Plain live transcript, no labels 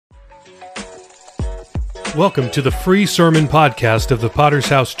Welcome to the free sermon podcast of the Potter's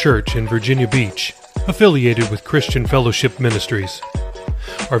House Church in Virginia Beach, affiliated with Christian Fellowship Ministries.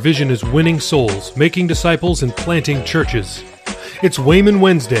 Our vision is winning souls, making disciples, and planting churches. It's Wayman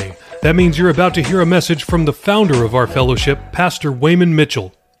Wednesday. That means you're about to hear a message from the founder of our fellowship, Pastor Wayman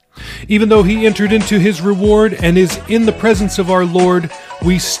Mitchell. Even though he entered into his reward and is in the presence of our Lord,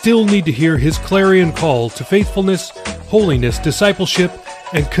 we still need to hear his clarion call to faithfulness, holiness, discipleship,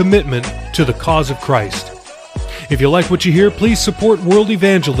 and commitment to the cause of Christ. If you like what you hear, please support world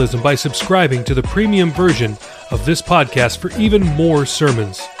evangelism by subscribing to the premium version of this podcast for even more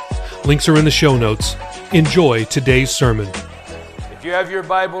sermons. Links are in the show notes. Enjoy today's sermon. If you have your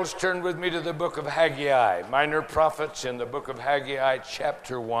Bibles, turn with me to the book of Haggai, Minor Prophets in the book of Haggai,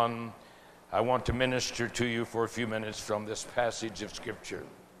 chapter 1. I want to minister to you for a few minutes from this passage of Scripture.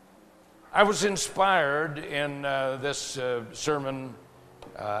 I was inspired in this sermon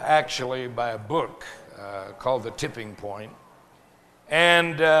actually by a book called The Tipping Point,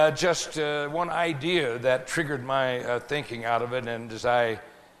 and just one idea that triggered my thinking out of it, and as I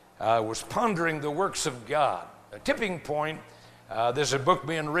was pondering the works of God. A tipping point, there's a book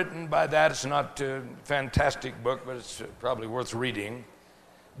being written by that. It's not a fantastic book, but it's probably worth reading.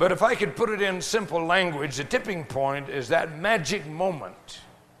 But if I could put it in simple language, a tipping point is that magic moment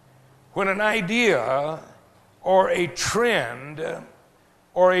when an idea or a trend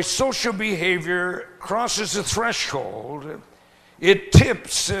or a social behavior crosses a threshold, it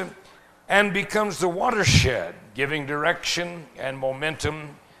tips and becomes the watershed, giving direction and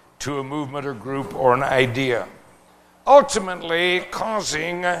momentum to a movement or group or an idea, ultimately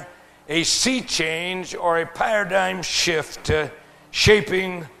causing a sea change or a paradigm shift,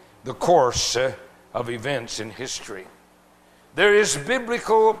 shaping the course of events in history. There is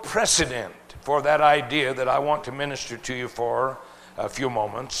biblical precedent for that idea that I want to minister to you for a few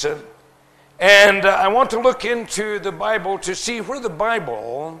moments. And I want to look into the Bible to see where the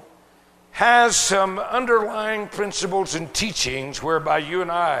Bible has some underlying principles and teachings whereby you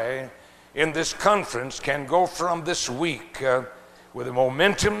and I in this conference can go from this week with a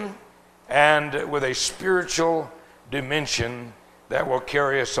momentum and with a spiritual dimension that will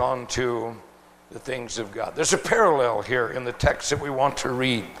carry us on to the things of God. There's a parallel here in the text that we want to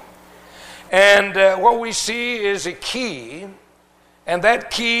read. And what we see is a key. And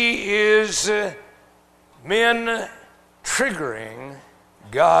that key is men triggering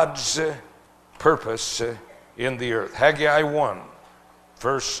God's purpose in the earth. Haggai 1,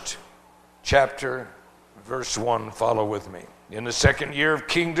 first chapter, verse 1, follow with me. In the second year of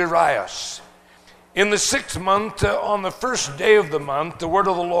King Darius, in the 6th month, on the first day of the month, the word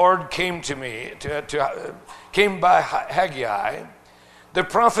of the Lord came to me, came by Haggai, the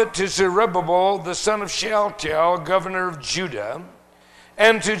prophet, to Zerubbabel, the son of Shealtiel, governor of Judah,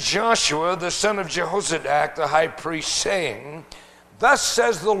 and to Joshua, the son of Jehozadak, the high priest, saying, Thus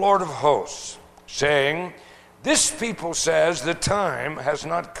says the Lord of hosts, saying, This people says, the time has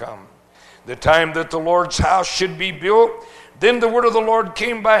not come, the time that the Lord's house should be built. Then the word of the Lord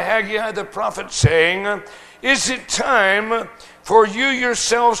came by Haggai the prophet, saying, Is it time for you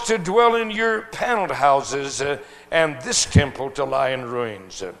yourselves to dwell in your paneled houses, and this temple to lie in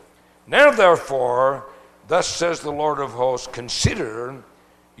ruins? Now therefore, thus says the Lord of hosts, consider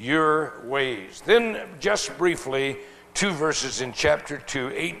your ways. Then just briefly, 2 verses in chapter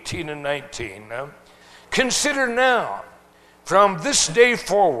 2, 18 and 19. Consider now, from this day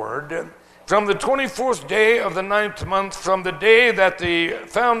forward, from the 24th day of the 9th month, from the day that the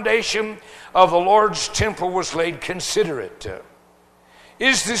foundation of the Lord's temple was laid, consider it.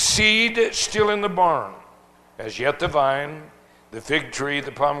 Is the seed still in the barn? As yet the vine, the fig tree,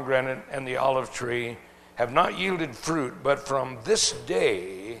 the pomegranate, and the olive tree have not yielded fruit, but from this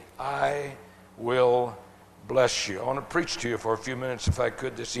day I will bless you. I want to preach to you for a few minutes, if I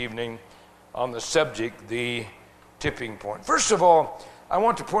could, this evening on the subject, the tipping point. First of all, I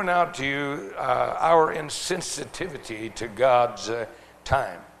want to point out to you our insensitivity to God's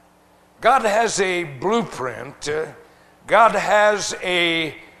time. God has a blueprint. God has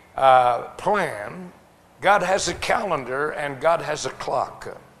a plan. God has a calendar, and God has a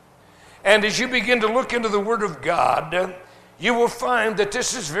clock. And as you begin to look into the Word of God, you will find that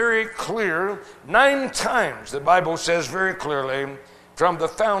this is very clear. 9 times the Bible says very clearly, from the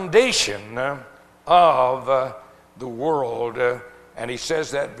foundation of the world, and he says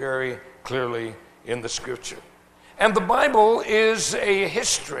that very clearly in the Scripture. And the Bible is a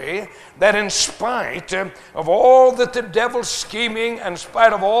history that, in spite of all that the devil's scheming, in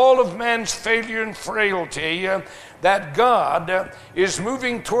spite of all of man's failure and frailty, that God is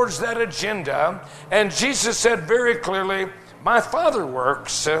moving towards that agenda. And Jesus said very clearly, My Father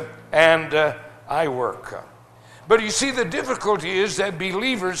works, and I work. But you see, the difficulty is that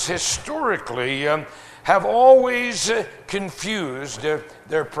believers historically have always confused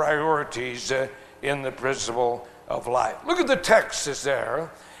their priorities in the principle of life. Look at the text is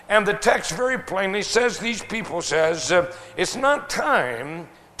there, and the text very plainly says, these people says, it's not time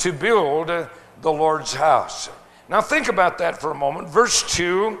to build the Lord's house. Now think about that for a moment. Verse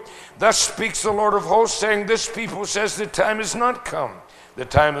 2, thus speaks the Lord of hosts, saying, this people says the time is not come, the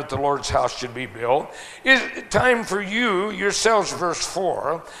time that the Lord's house should be built. Is it time for you yourselves, verse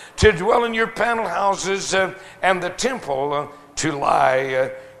 4, to dwell in your panel houses and the temple to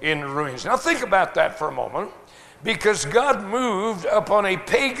lie in ruins. Now think about that for a moment, because God moved upon a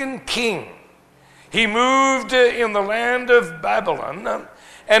pagan king. He moved in the land of Babylon,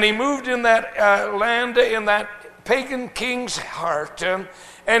 and he moved in that land, in that pagan king's heart,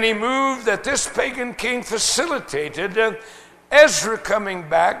 and he moved that this pagan king facilitated Ezra coming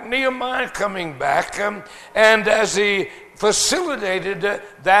back, Nehemiah coming back, and as he facilitated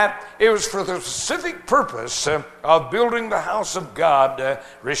that, it was for the specific purpose of building the house of God,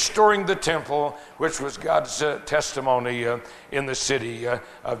 restoring the temple, which was God's testimony in the city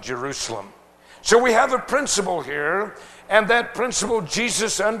of Jerusalem. So we have a principle here, and that principle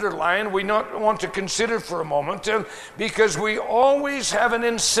Jesus underlined, we not want to consider for a moment, because we always have an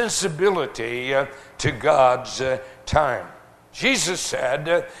insensibility to God's time. Jesus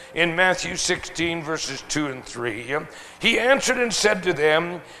said in Matthew 16, verses 2 and 3, he answered and said to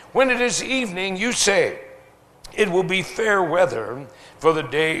them, when it is evening, you say, it will be fair weather, for the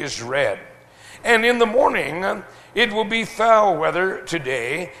day is red. And in the morning, it will be foul weather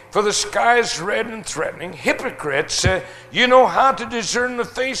today, for the sky is red and threatening. Hypocrites, you know how to discern the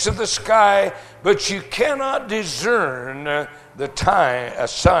face of the sky, but you cannot discern the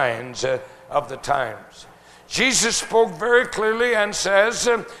signs of the times. Jesus spoke very clearly and says,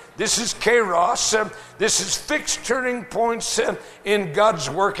 this is kairos, this is fixed turning points in God's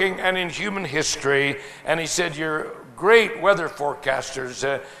working and in human history. And he said, you're great weather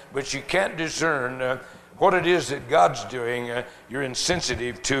forecasters, but you can't discern what it is that God's doing. You're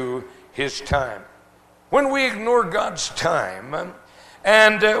insensitive to his time. When we ignore God's time,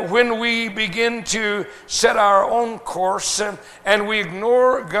 and when we begin to set our own course and we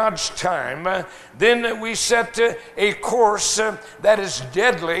ignore God's time, then we set a course that is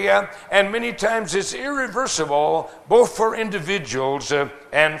deadly and many times is irreversible, both for individuals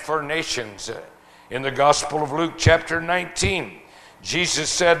and for nations. In the Gospel of Luke chapter 19,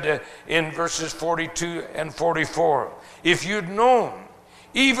 Jesus said in verses 42 and 44, if you'd known,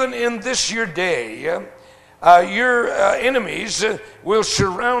 even in this your day, your enemies will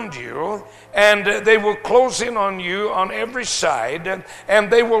surround you, and they will close in on you on every side,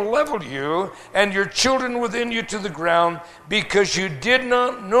 and they will level you and your children within you to the ground, because you did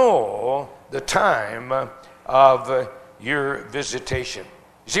not know the time of your visitation.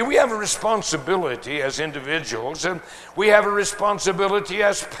 See, we have a responsibility as individuals, and we have a responsibility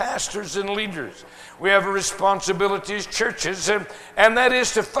as pastors and leaders. We have a responsibility as churches, and that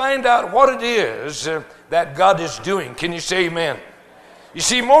is to find out what it is that God is doing. Can you say amen? You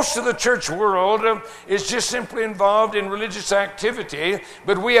see, most of the church world is just simply involved in religious activity,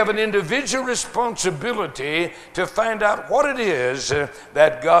 but we have an individual responsibility to find out what it is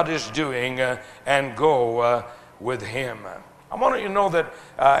that God is doing and go with him. I want you to know that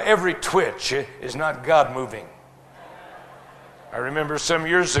every twitch is not God moving. I remember some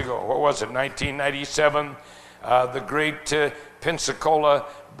years ago, what was it, 1997, the great Pensacola,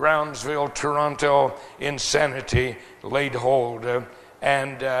 Brownsville, Toronto insanity laid hold,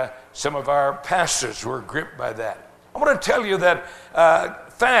 and some of our pastors were gripped by that. I want to tell you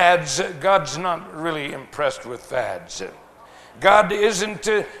that fads, God's not really impressed with fads. God isn't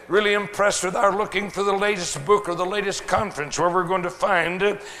really impressed with our looking for the latest book or the latest conference where we're going to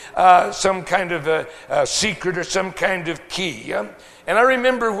find some kind of a secret or some kind of key. And I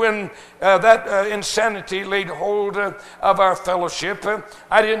remember when that insanity laid hold of our fellowship,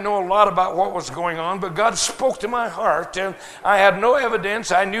 I didn't know a lot about what was going on, but God spoke to my heart. I had no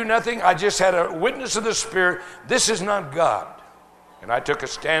evidence. I knew nothing. I just had a witness of the Spirit. This is not God. And I took a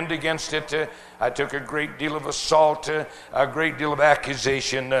stand against it. I took a great deal of assault, a great deal of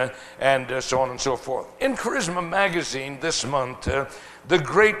accusation, and so on and so forth. In Charisma magazine this month, the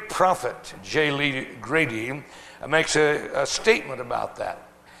great prophet, J. Lee Grady, makes a statement about that.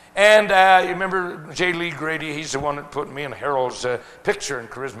 And you remember J. Lee Grady, he's the one that put me and Harold's picture in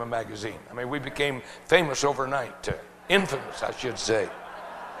Charisma magazine. I mean, we became famous overnight, infamous, I should say.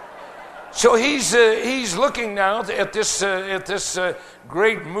 So he's looking now at this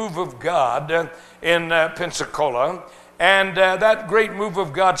great move of God in Pensacola, And that great move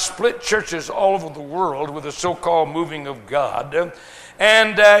of God split churches all over the world with the so-called moving of God.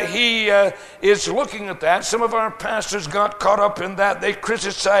 And he is looking at that. Some of our pastors got caught up in that. They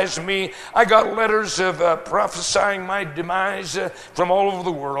criticized me. I got letters of prophesying my demise from all over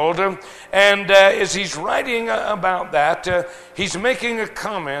the world. And as he's writing about that, he's making a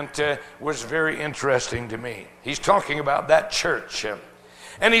comment was very interesting to me. He's talking about that church.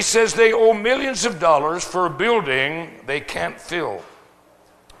 And he says they owe millions of dollars for a building they can't fill.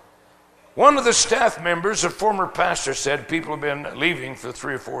 One of the staff members, a former pastor, said people have been leaving for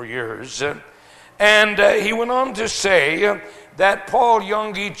 3 or 4 years. And he went on to say that Paul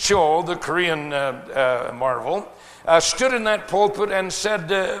Yonggi Cho, the Korean marvel, stood in that pulpit and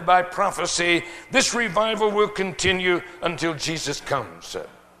said by prophecy, this revival will continue until Jesus comes.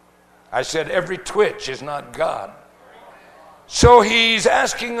 I said, every twitch is not God. So he's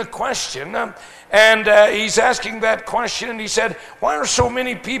asking a question, and he's asking that question, and he said, why are so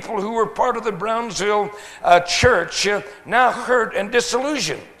many people who were part of the Brownsville church now hurt and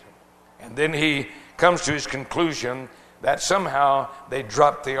disillusioned? And then he comes to his conclusion that somehow they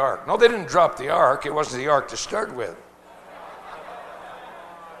dropped the ark. No, they didn't drop the ark. It wasn't the ark to start with.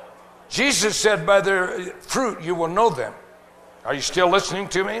 Jesus said, by their fruit you will know them. Are you still listening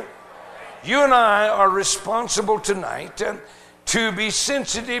to me? You and I are responsible tonight to be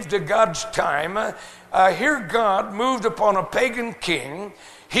sensitive to God's time. Here God moved upon a pagan king.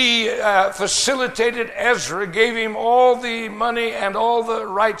 He facilitated Ezra, gave him all the money and all the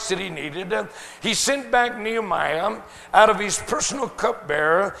rights that he needed. He sent back Nehemiah out of his personal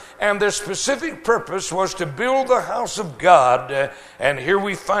cupbearer, and their specific purpose was to build the house of God. And here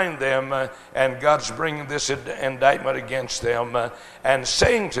we find them, and God's bringing this indictment against them and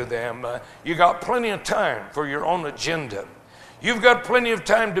saying to them, you got plenty of time for your own agenda. You've got plenty of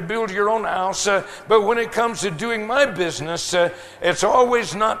time to build your own house, but when it comes to doing my business, it's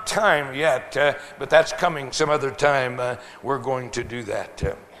always not time yet, but that's coming some other time. We're going to do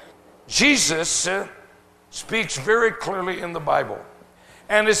that. Jesus speaks very clearly in the Bible.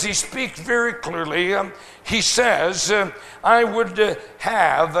 And as he speaks very clearly, he says, I would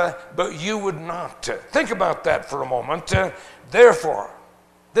have, but you would not. Think about that for a moment. Therefore,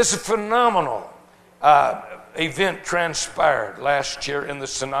 this is phenomenal. Event transpired last year in the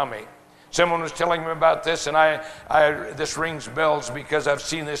tsunami. Someone was telling me about this, and this rings bells because I've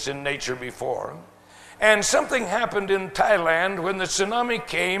seen this in nature before. And something happened in Thailand when the tsunami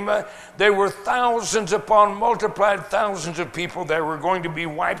came. There were thousands upon multiplied thousands of people that were going to be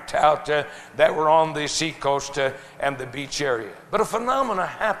wiped out that were on the seacoast and the beach area. But a phenomena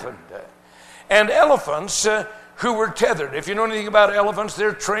happened. And elephants who were tethered. If you know anything about elephants,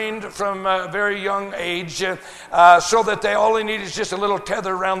 they're trained from a very young age so that all they need is just a little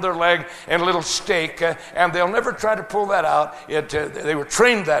tether around their leg and a little stake, and they'll never try to pull that out. They were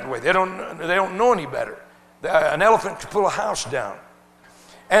trained that way. They don't know any better. An elephant could pull a house down.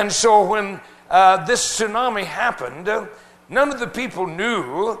 And so when this tsunami happened, none of the people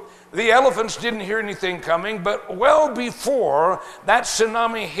knew. The elephants didn't hear anything coming, but well before that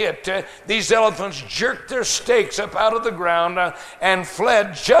tsunami hit, these elephants jerked their stakes up out of the ground and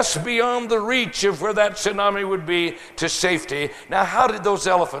fled just beyond the reach of where that tsunami would be to safety. Now, how did those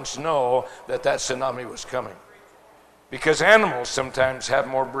elephants know that tsunami was coming? Because animals sometimes have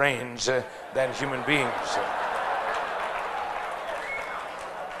more brains than human beings.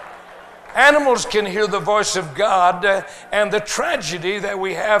 Animals can hear the voice of God, and the tragedy that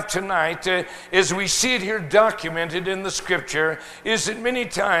we have tonight, as we see it here documented in the scripture, is that many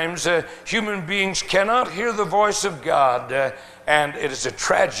times human beings cannot hear the voice of God, and it is a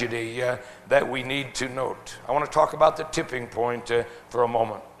tragedy that we need to note. I want to talk about the tipping point for a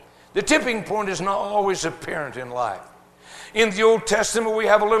moment. The tipping point is not always apparent in life. In the Old Testament, we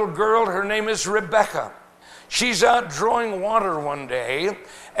have a little girl, her name is Rebecca. She's out drawing water one day,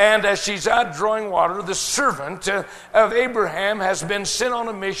 and as she's out drawing water, the servant of Abraham has been sent on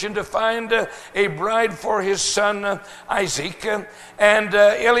a mission to find a bride for his son Isaac. And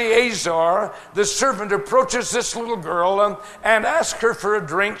Eleazar, the servant, approaches this little girl and asks her for a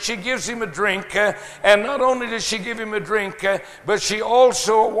drink. She gives him a drink, and not only does she give him a drink, but she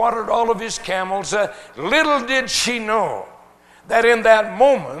also watered all of his camels. Little did she know that in that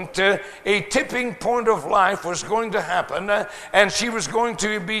moment, a tipping point of life was going to happen, and she was going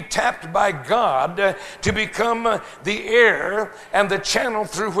to be tapped by God to become the heir and the channel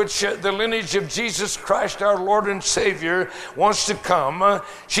through which the lineage of Jesus Christ, our Lord and Savior, wants to come.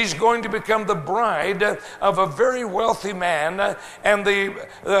 She's going to become the bride of a very wealthy man, and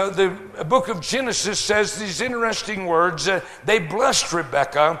the book of Genesis says these interesting words. They blessed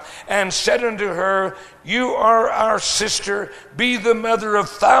Rebekah and said unto her, you are our sister. Be the mother of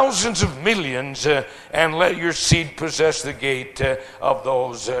thousands of millions, and let your seed possess the gate of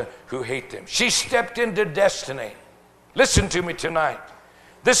those who hate them. She stepped into destiny. Listen to me tonight.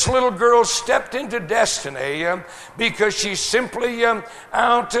 This little girl stepped into destiny because she simply,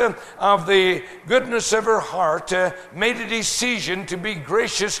 out of the goodness of her heart, made a decision to be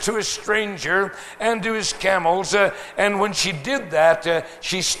gracious to a stranger and to his camels. And when she did that,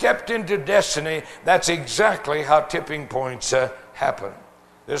 she stepped into destiny. That's exactly how tipping points happen.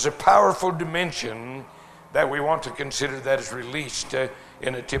 There's a powerful dimension that we want to consider that is released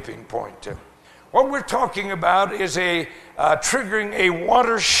in a tipping point. What we're talking about is triggering a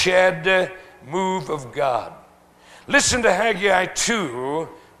watershed move of God. Listen to Haggai 2,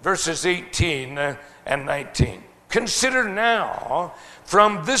 verses 18 and 19. Consider now,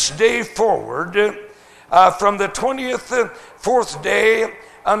 from this day forward, from the 20th, fourth day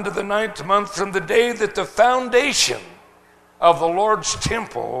unto the 9th month, from the day that the foundation of the Lord's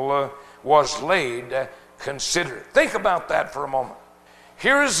temple was laid, consider. Think about that for a moment.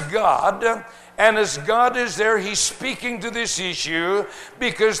 Here is God, and as God is there, he's speaking to this issue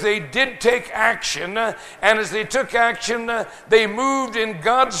because they did take action, and as they took action, they moved in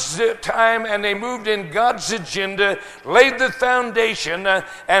God's time and they moved in God's agenda, laid the foundation,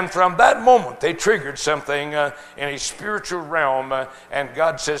 and from that moment they triggered something in a spiritual realm, and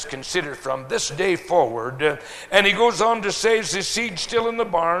God says, consider from this day forward. And he goes on to say, is the seed still in the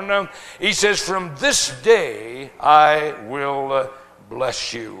barn? He says, from this day I will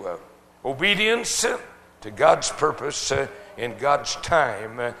bless you. Obedience to God's purpose in God's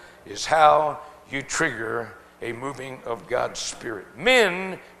time is how you trigger a moving of God's Spirit.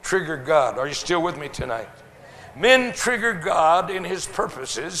 Men trigger God. Are you still with me tonight? Men trigger God in his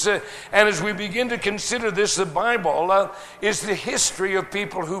purposes. And as we begin to consider this, the Bible is the history of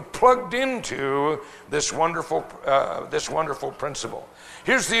people who plugged into this wonderful principle.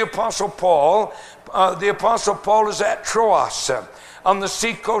 Here's the Apostle Paul. The Apostle Paul is at Troas on the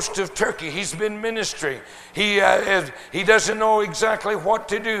seacoast of Turkey. He's been ministering. He doesn't know exactly what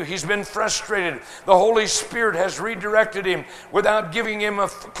to do. He's been frustrated. The Holy Spirit has redirected him without giving him a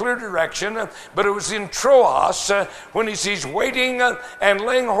clear direction. But it was in Troas when he's waiting and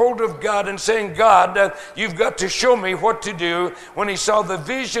laying hold of God and saying, God, you've got to show me what to do. When he saw the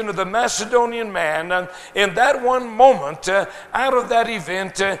vision of the Macedonian man, in that one moment, out of that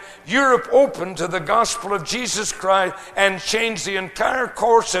event, Europe opened to the gospel of Jesus Christ and changed the entire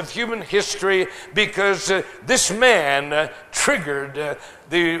course of human history because this man triggered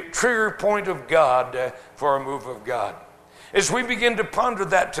the trigger point of God for a move of God. As we begin to ponder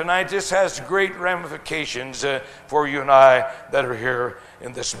that tonight, this has great ramifications for you and I that are here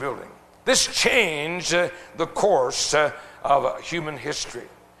in this building. This changed the course of human history.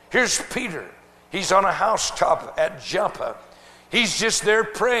 Here's Peter. He's on a housetop at Joppa. He's just there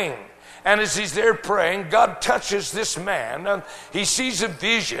praying. And as he's there praying, God touches this man. He sees a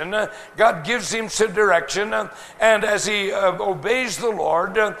vision. God gives him some direction. And as he obeys the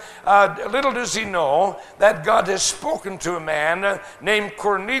Lord, little does he know that God has spoken to a man named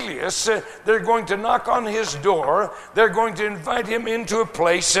Cornelius. They're going to knock on his door. They're going to invite him into a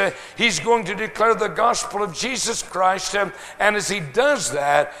place. He's going to declare the gospel of Jesus Christ. And as he does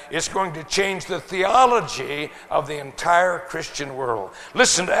that, it's going to change the theology of the entire Christian world.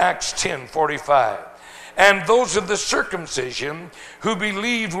 Listen to Acts 10:45. And those of the circumcision who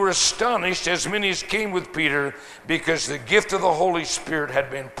believed were astonished, as many as came with Peter, because the gift of the Holy Spirit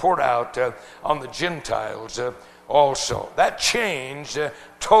had been poured out on the Gentiles also. That changed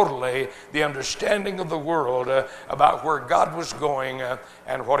totally the understanding of the world about where God was going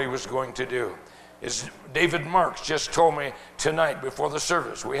and what he was going to do. As David Marks just told me tonight before the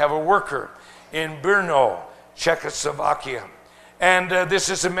service, we have a worker in Brno, Czechoslovakia. And this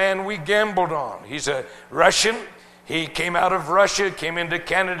is a man we gambled on. He's a Russian. He came out of Russia, came into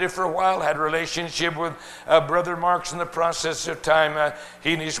Canada for a while, had a relationship with Brother Marks in the process of time.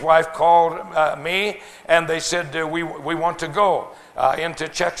 He and his wife called me, and they said, we want to go into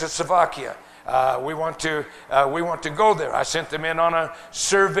Czechoslovakia. We want to go there. I sent them in on a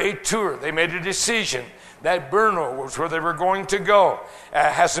survey tour. They made a decision that Brno was where they were going to go.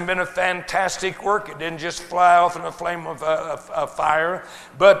 Hasn't been a fantastic work. It didn't just fly off in a flame of fire.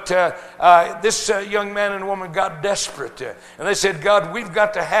 But this young man and woman got desperate. And they said, God, we've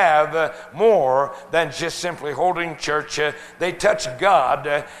got to have more than just simply holding church. They touched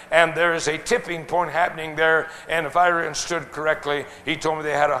God, and there is a tipping point happening there. And if I understood correctly, he told me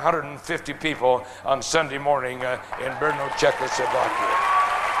they had 150 people on Sunday morning in Brno, Czechoslovakia.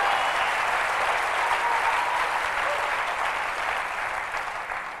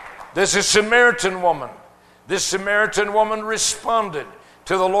 There's a Samaritan woman. This Samaritan woman responded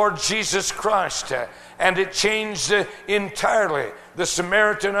to the Lord Jesus Christ, and it changed entirely the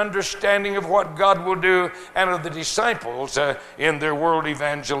Samaritan understanding of what God will do and of the disciples in their world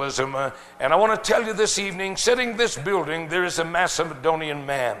evangelism. And I want to tell you this evening, sitting in this building, there is a Macedonian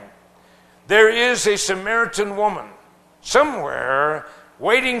man. There is a Samaritan woman somewhere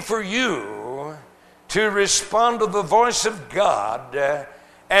waiting for you to respond to the voice of God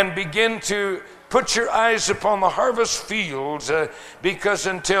and begin to put your eyes upon the harvest fields, because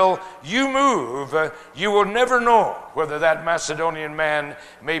until you move, you will never know whether that Macedonian man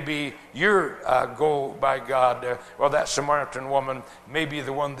may be your goal by God, or that Samaritan woman may be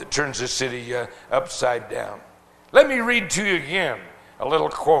the one that turns the city upside down. Let me read to you again a little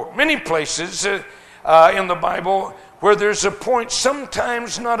quote. Many places in the Bible where there's a point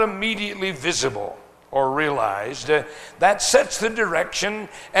sometimes not immediately visible or realized, that sets the direction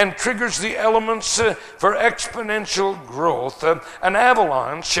and triggers the elements for exponential growth, an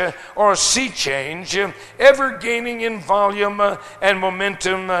avalanche or a sea change, ever gaining in volume and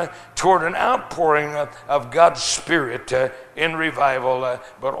momentum toward an outpouring of God's Spirit in revival.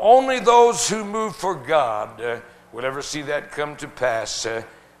 But only those who move for God will ever see that come to pass.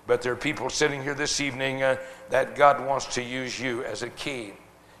 But there are people sitting here this evening that God wants to use you as a key.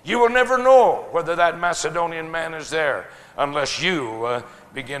 You will never know whether that Macedonian man is there unless you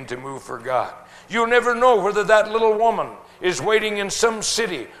begin to move for God. You'll never know whether that little woman is waiting in some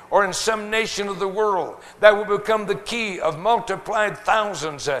city or in some nation of the world that will become the key of multiplied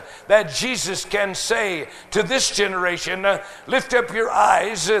thousands, that Jesus can say to this generation, lift up your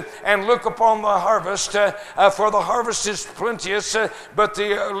eyes and look upon the harvest, for the harvest is plenteous, but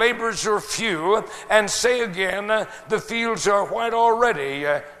the laborers are few, and say again, the fields are white already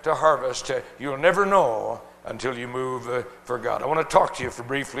to harvest. You'll never know until you move for God. I want to talk to you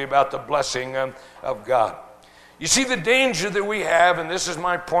briefly about the blessing of God. You see, the danger that we have, and this is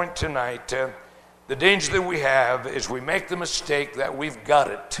my point tonight, the danger that we have is we make the mistake that we've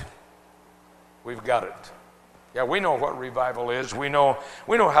got it. We've got it. Yeah, we know what revival is. We know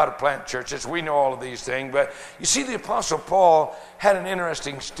how to plant churches. We know all of these things. But you see, the Apostle Paul had an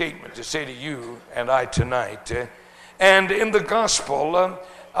interesting statement to say to you and I tonight. And in the gospel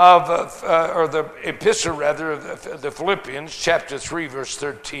or the epistle rather, of the Philippians, chapter 3, verse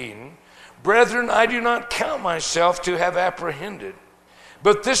 13, brethren, I do not count myself to have apprehended,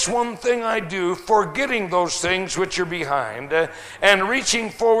 but this one thing I do, forgetting those things which are behind, and reaching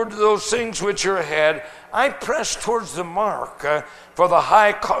forward to those things which are ahead, I press towards the mark for the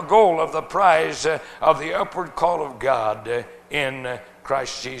high goal of the prize of the upward call of God in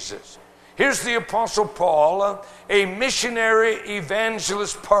Christ Jesus. Here's the Apostle Paul, a missionary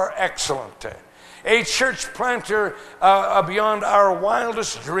evangelist par excellence, a church planter beyond our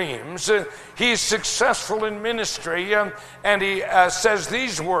wildest dreams. He is successful in ministry, and he says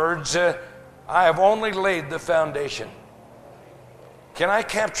these words, I have only laid the foundation. Can I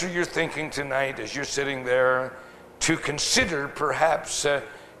capture your thinking tonight as you're sitting there to consider perhaps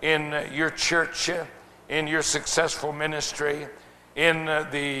in your church, in your successful ministry, in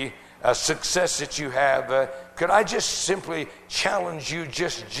the success that you have, could I just simply challenge you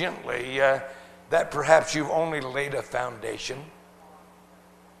just gently that perhaps you've only laid a foundation?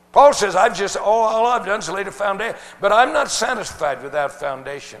 Paul says, all I've done is laid a foundation, but I'm not satisfied with that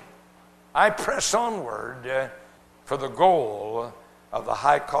foundation. I press onward for the goal of the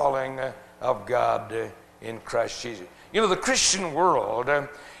high calling of God in Christ Jesus. You know, the Christian world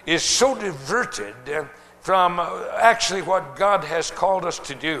is so diverted from actually what God has called us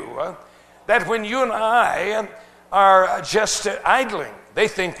to do that when you and I are just idling, they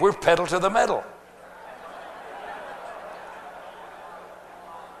think we're pedal to the metal.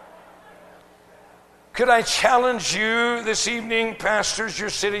 Could I challenge you this evening, pastors, you're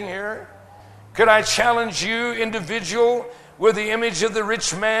sitting here? Could I challenge you, individual, with the image of the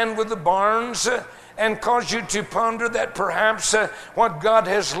rich man with the barns, and cause you to ponder that perhaps what God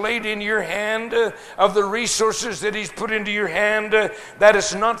has laid in your hand, of the resources that He's put into your hand, that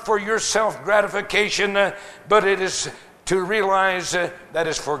is not for your self-gratification, but it is to realize that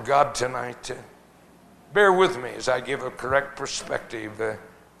is for God tonight. Bear with me as I give a correct perspective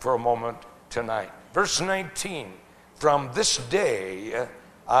for a moment tonight. Verse 19, from this day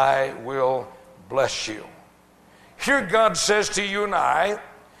I will bless you. Here God says to you and I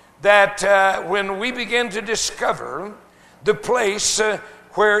that when we begin to discover the place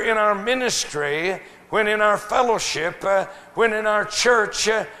where in our ministry, when in our fellowship, when in our church,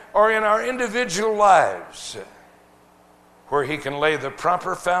 or in our individual lives, where He can lay the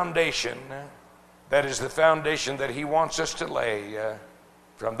proper foundation, that is the foundation that He wants us to lay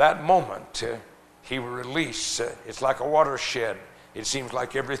From that moment, he will release. It's like a watershed. It seems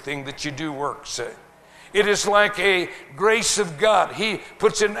like everything that you do works. It is like a grace of God. He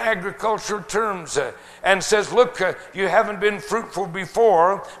puts in agricultural terms and says, look, you haven't been fruitful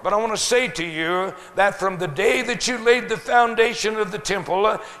before, but I want to say to you that from the day that you laid the foundation of the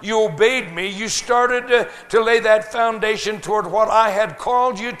temple, you obeyed me. You started to lay that foundation toward what I had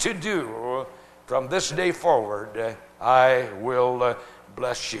called you to do. From this day forward, I will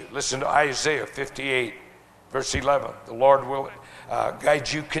bless you. Listen to Isaiah 58, verse 11. The Lord will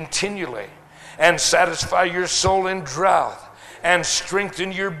guide you continually and satisfy your soul in drought and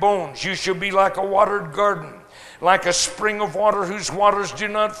strengthen your bones. You shall be like a watered garden, like a spring of water whose waters do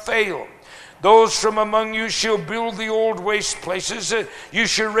not fail. Those from among you shall build the old waste places. You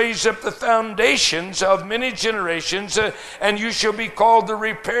shall raise up the foundations of many generations, and you shall be called the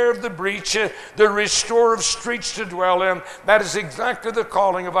repair of the breach, the restorer of streets to dwell in. That is exactly the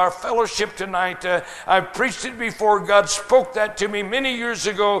calling of our fellowship tonight. I've preached it before. God spoke that to me many years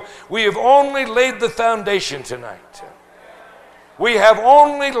ago. We have only laid the foundation tonight. We have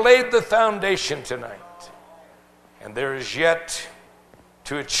only laid the foundation tonight. And there is yet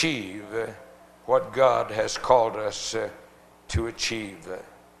to achieve what God has called us to achieve.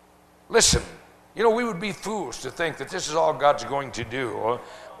 Listen, we would be fools to think that this is all God's going to do,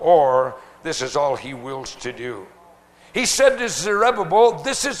 or this is all he wills to do. He said to Zerubbabel,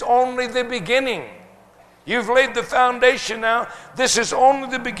 this is only the beginning. You've laid the foundation now. This is only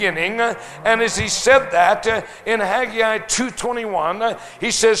the beginning. And as he said that in Haggai 2:21,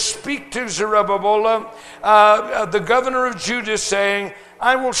 he says, speak to Zerubbabel, the governor of Judah, saying,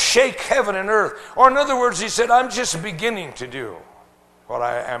 I will shake heaven and earth. Or in other words, he said, I'm just beginning to do what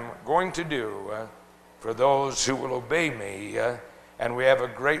I am going to do for those who will obey me. And we have a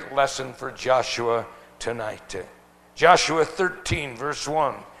great lesson for Joshua tonight. Joshua 13, verse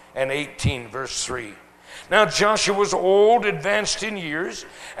 1 and 18, verse 3. Now Joshua was old, advanced in years,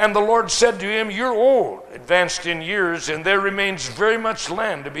 and the Lord said to him, you're old, advanced in years, and there remains very much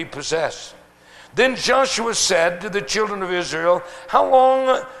land to be possessed. Then Joshua said to the children of Israel, how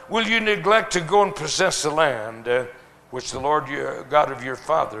long will you neglect to go and possess the land which the Lord your God of your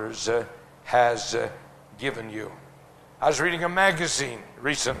fathers has given you? I was reading a magazine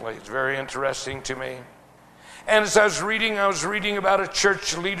recently. It's very interesting to me. And as I was reading about a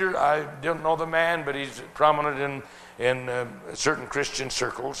church leader. I don't know the man, but he's prominent in certain Christian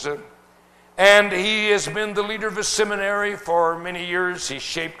circles. And he has been the leader of a seminary for many years. He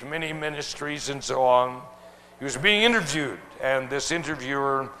shaped many ministries and so on. He was being interviewed, and this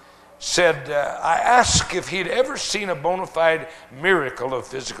interviewer said, I asked if he'd ever seen a bona fide miracle of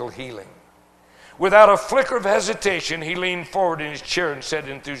physical healing. Without a flicker of hesitation, he leaned forward in his chair and said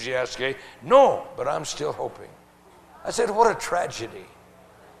enthusiastically, no, but I'm still hoping. I said, what a tragedy.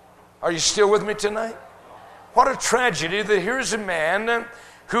 Are you still with me tonight? What a tragedy that here's a man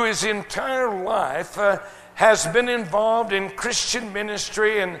who his entire life has been involved in Christian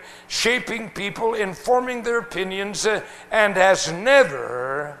ministry and shaping people, informing their opinions, and has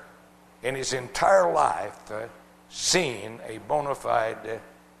never in his entire life seen a bona fide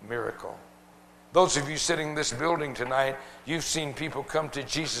miracle. Those of you sitting in this building tonight, you've seen people come to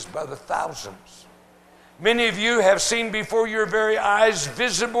Jesus by the thousands. Many of you have seen before your very eyes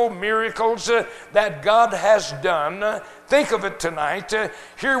visible miracles that God has done. Think of it tonight.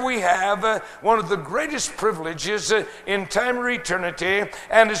 Here we have one of the greatest privileges in time or eternity,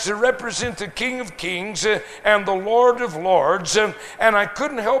 and is to represent the King of Kings and the Lord of Lords. And I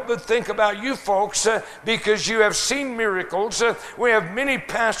couldn't help but think about you folks because you have seen miracles. We have many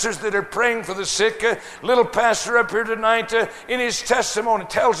pastors that are praying for the sick. Little pastor up here tonight in his testimony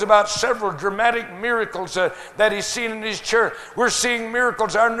tells about several dramatic miracles that he's seen in his church. We're seeing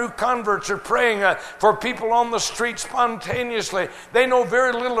miracles. Our new converts are praying for people on the street spontaneously. They know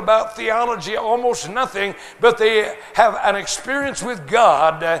very little about theology, almost nothing, but they have an experience with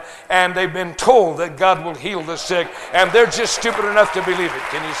God, and they've been told that God will heal the sick, and they're just stupid enough to believe it.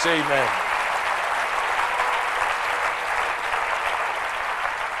 Can you say amen?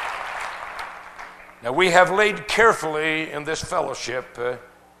 Now, we have laid carefully in this fellowship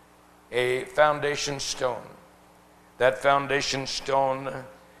a foundation stone. That foundation stone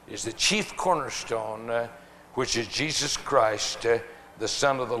is the chief cornerstone, which is Jesus Christ, the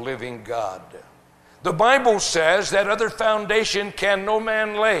Son of the living God. The Bible says that other foundation can no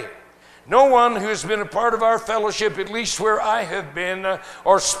man lay. No one who has been a part of our fellowship, at least where I have been,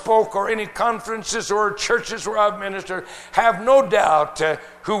 or spoke, or any conferences or churches where I've ministered, have no doubt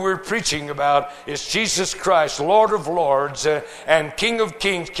who we're preaching about is Jesus Christ, Lord of Lords and King of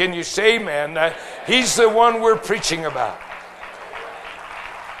Kings. Can you say amen? He's the one we're preaching about.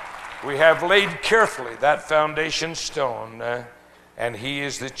 We have laid carefully that foundation stone, and he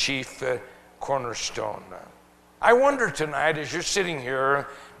is the chief cornerstone. I wonder tonight as you're sitting here,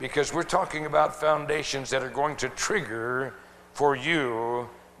 because we're talking about foundations that are going to trigger for you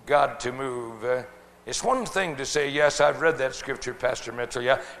God to move. It's one thing to say, yes, I've read that scripture, Pastor Mitchell.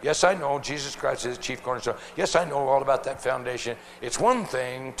 Yeah, yes, I know Jesus Christ is the chief cornerstone. Yes, I know all about that foundation. It's one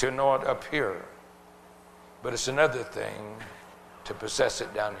thing to know it up here, but it's another thing to possess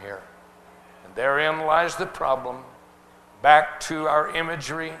it down here. And therein lies the problem. Back to our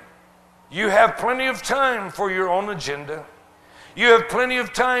imagery. You have plenty of time for your own agenda. You have plenty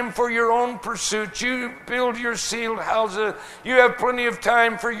of time for your own pursuits. You build your sealed houses. You have plenty of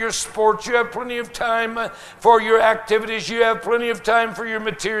time for your sports. You have plenty of time for your activities. You have plenty of time for your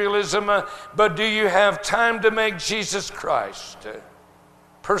materialism. But do you have time to make Jesus Christ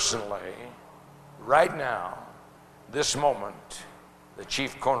personally, right now, this moment, the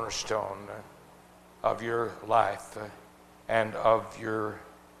chief cornerstone of your life and of your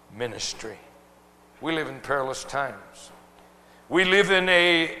ministry? We live in perilous times. We live in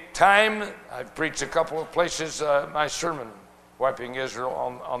a time, I've preached a couple of places, my sermon, Wiping Israel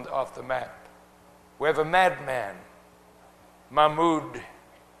off the map. We have a madman, Mahmoud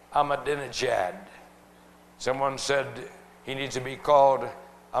Ahmadinejad. Someone said he needs to be called,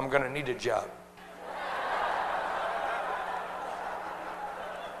 I'm going to need a job.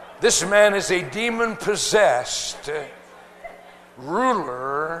 This man is a demon-possessed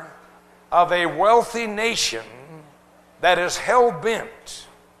ruler of a wealthy nation that is hell-bent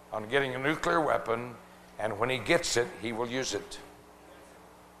on getting a nuclear weapon, and when he gets it, he will use it.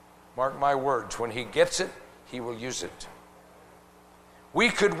 Mark my words, when he gets it, he will use it. We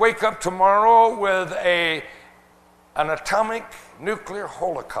could wake up tomorrow with an atomic nuclear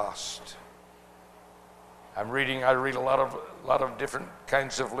holocaust. I read a lot of different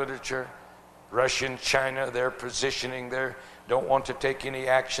kinds of literature. Russia and China, they're positioning there, don't want to take any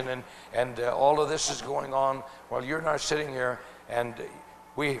action, and all of this is going on while you're not sitting here, and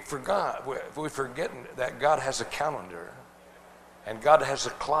we forget that God has a calendar, and God has a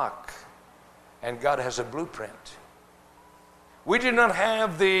clock, and God has a blueprint. We do not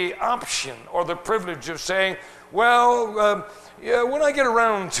have the option or the privilege of saying, well, yeah, when I get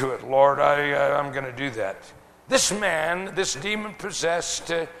around to it, Lord, I'm going to do that. This man, this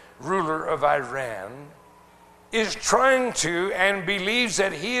demon-possessed ruler of Iran, is trying to and believes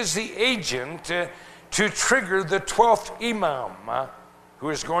that he is the agent to trigger the 12th Imam, who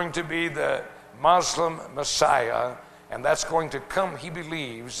is going to be the Muslim Messiah, and that's going to come, he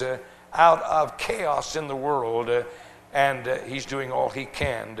believes, out of chaos in the world, and he's doing all he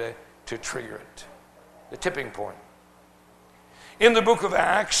can to trigger it. The tipping point. In the book of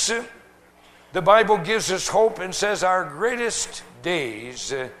Acts, the Bible gives us hope and says our greatest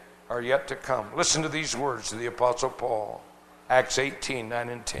days are yet to come. Listen to these words of the Apostle Paul, Acts 18, 9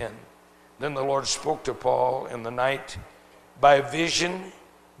 and 10. Then the Lord spoke to Paul in the night by vision,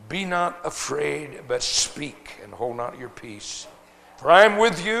 be not afraid, but speak and hold not your peace. For I am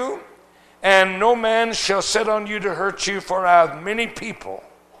with you, and no man shall set on you to hurt you, for I have many people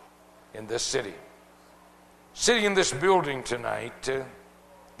in this city. Sitting in this building tonight,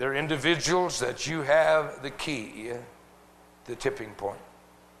 there are individuals that you have the key, the tipping point.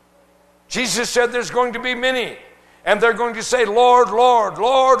 Jesus said there's going to be many, and they're going to say, Lord, Lord,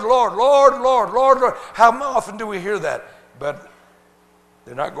 Lord, Lord, Lord, Lord, Lord, Lord. How often do we hear that? But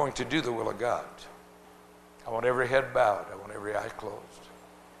they're not going to do the will of God. I want every head bowed. I want every eye closed.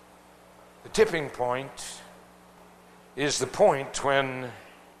 The tipping point is the point when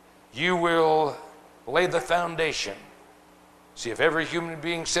you will lay the foundation. See, if every human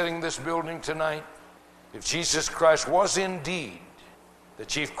being sitting in this building tonight, if Jesus Christ was indeed the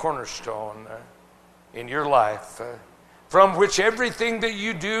chief cornerstone in your life, from which everything that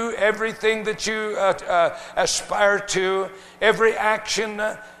you do, everything that you aspire to, every action,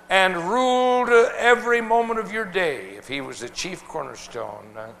 and ruled every moment of your day, if he was the chief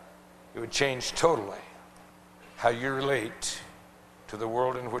cornerstone, it would change totally how you relate to the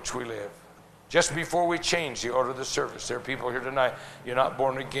world in which we live. Just before we change the order of the service, there are people here tonight, you're not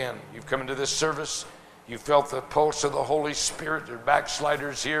born again. You've come into this service, you felt the pulse of the Holy Spirit. There are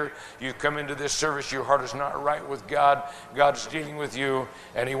backsliders here. You've come into this service, your heart is not right with God. God's dealing with you,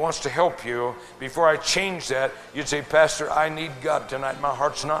 and he wants to help you. Before I change that, you'd say, Pastor, I need God tonight. My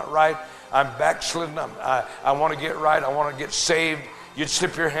heart's not right. I'm backslidden. I want to get right. I want to get saved. You'd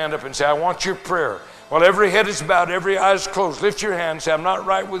slip your hand up and say, I want your prayer. While every head is bowed, every eye is closed, lift your hand and say, I'm not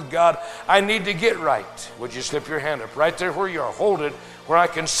right with God. I need to get right. Would you slip your hand up right there where you are? Hold it where I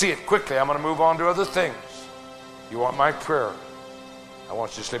can see it quickly. I'm going to move on to other things. You want my prayer? I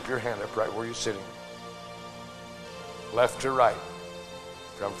want you to slip your hand up right where you're sitting. Left to right,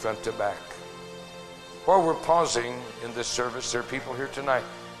 from front to back. While we're pausing in this service, there are people here tonight.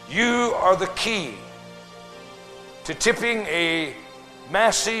 You are the key to tipping a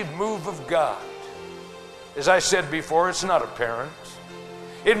massive move of God. As I said before, it's not apparent.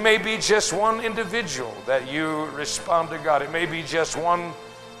 It may be just one individual that you respond to God. It may be just one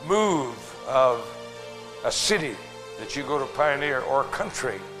move of a city that you go to pioneer, or a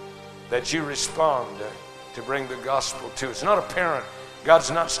country that you respond to bring the gospel to. It's not apparent.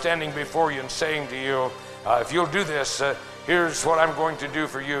 God's not standing before you and saying to you, if you'll do this, here's what I'm going to do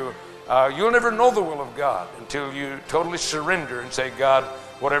for you. You'll never know the will of God until you totally surrender and say, God,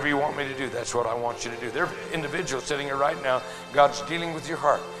 whatever you want me to do, that's what I want you to do. There are individuals sitting here right now, God's dealing with your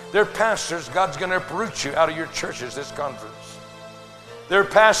heart. There are pastors, God's going to uproot you out of your churches this conference. There are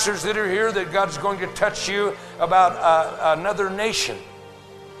pastors that are here that God's going to touch you about another nation.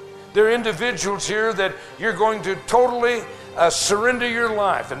 There are individuals here that you're going to totally surrender your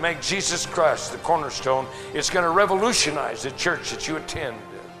life and make Jesus Christ the cornerstone. It's going to revolutionize the church that you attend.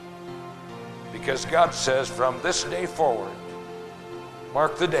 Because God says, from this day forward,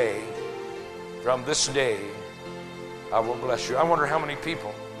 mark the day, from this day, I will bless you. I wonder how many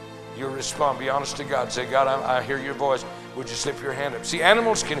people you'll respond. Be honest to God. Say, God, I hear your voice. Would you slip your hand up? See,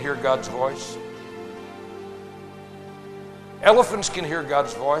 animals can hear God's voice. Elephants can hear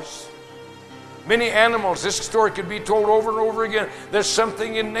God's voice. Many animals, this story could be told over and over again. There's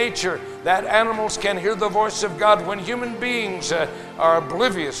something in nature that animals can hear the voice of God. When human beings are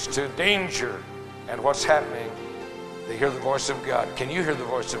oblivious to danger and what's happening, they hear the voice of God. Can you hear the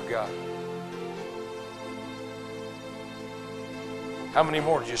voice of God? How many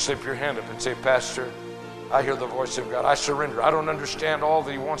more do you slip your hand up and say, Pastor, I hear the voice of God. I surrender. I don't understand all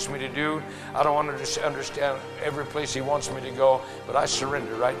that He wants me to do. I don't understand every place He wants me to go, but I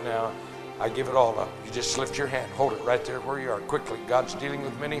surrender right now. I give it all up. You just lift your hand. Hold it right there where you are. Quickly. God's dealing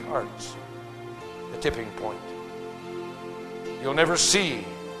with many hearts. The tipping point. You'll never see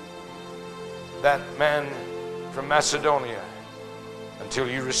that man from Macedonia until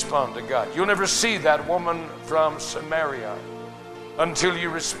you respond to God. You'll never see that woman from Samaria until you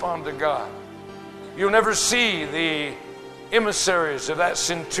respond to God. You'll never see the emissaries of that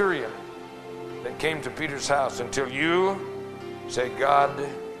centurion that came to Peter's house until you say, God,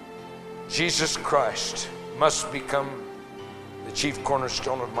 Jesus Christ must become the chief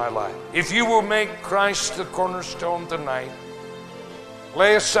cornerstone of my life. If you will make Christ the cornerstone tonight,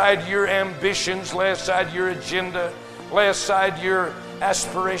 lay aside your ambitions, lay aside your agenda, lay aside your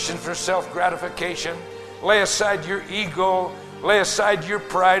aspiration for self-gratification, lay aside your ego, lay aside your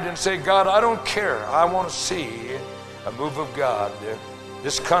pride and say, God, I don't care. I want to see a move of God.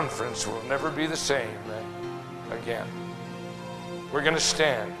 This conference will never be the same again. We're going to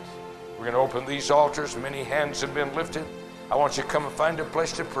stand. We're going to open these altars. Many hands have been lifted. I want you to come and find a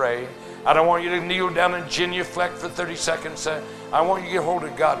place to pray. I don't want you to kneel down and genuflect for 30 seconds. I want you to get hold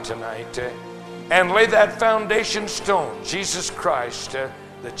of God tonight and lay that foundation stone, Jesus Christ,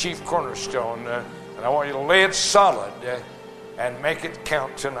 the chief cornerstone. And I want you to lay it solid and make it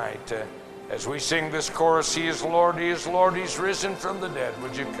count tonight. As we sing this chorus, He is Lord, He is Lord, He's risen from the dead.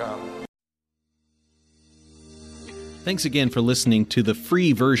 Would you come? Thanks again for listening to the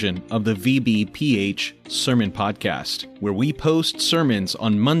free version of the VBPH Sermon Podcast, where we post sermons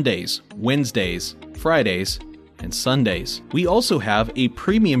on Mondays, Wednesdays, Fridays, and Sundays. We also have a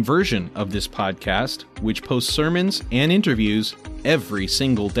premium version of this podcast, which posts sermons and interviews every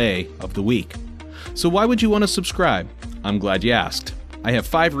single day of the week. So why would you want to subscribe? I'm glad you asked. I have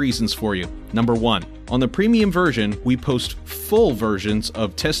 5 reasons for you. Number 1, on the premium version, we post full versions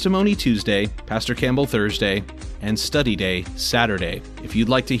of Testimony Tuesday, Pastor Campbell Thursday, and Study Day Saturday. If you'd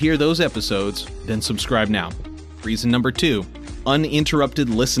like to hear those episodes, then subscribe now. Reason number 2, uninterrupted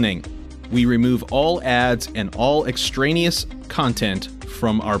listening. We remove all ads and all extraneous content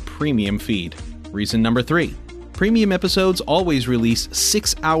from our premium feed. Reason number 3, premium episodes always release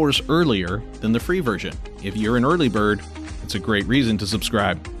 6 hours earlier than the free version. If you're an early bird, it's a great reason to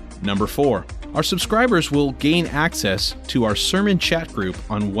subscribe. Number 4, our subscribers will gain access to our sermon chat group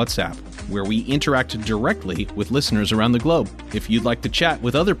on WhatsApp, where we interact directly with listeners around the globe. If you'd like to chat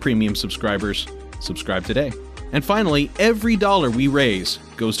with other premium subscribers, subscribe today. And finally, every dollar we raise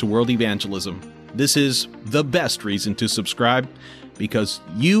goes to world evangelism. This is the best reason to subscribe, because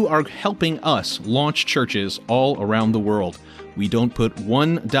you are helping us launch churches all around the world. We don't put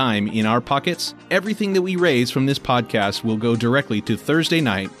one dime in our pockets. Everything that we raise from this podcast will go directly to Thursday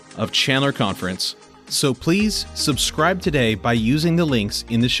night of Chandler Conference. So please subscribe today by using the links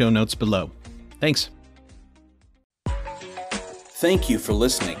in the show notes below. Thanks. Thank you for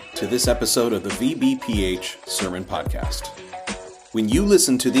listening to this episode of the VBPH Sermon Podcast. When you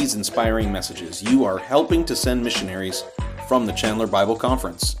listen to these inspiring messages, you are helping to send missionaries from the Chandler Bible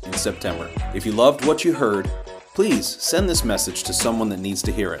Conference in September. If you loved what you heard, please send this message to someone that needs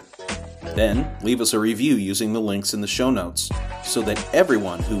to hear it. Then leave us a review using the links in the show notes so that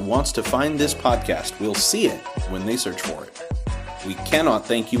everyone who wants to find this podcast will see it when they search for it. We cannot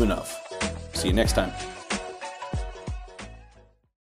thank you enough. See you next time.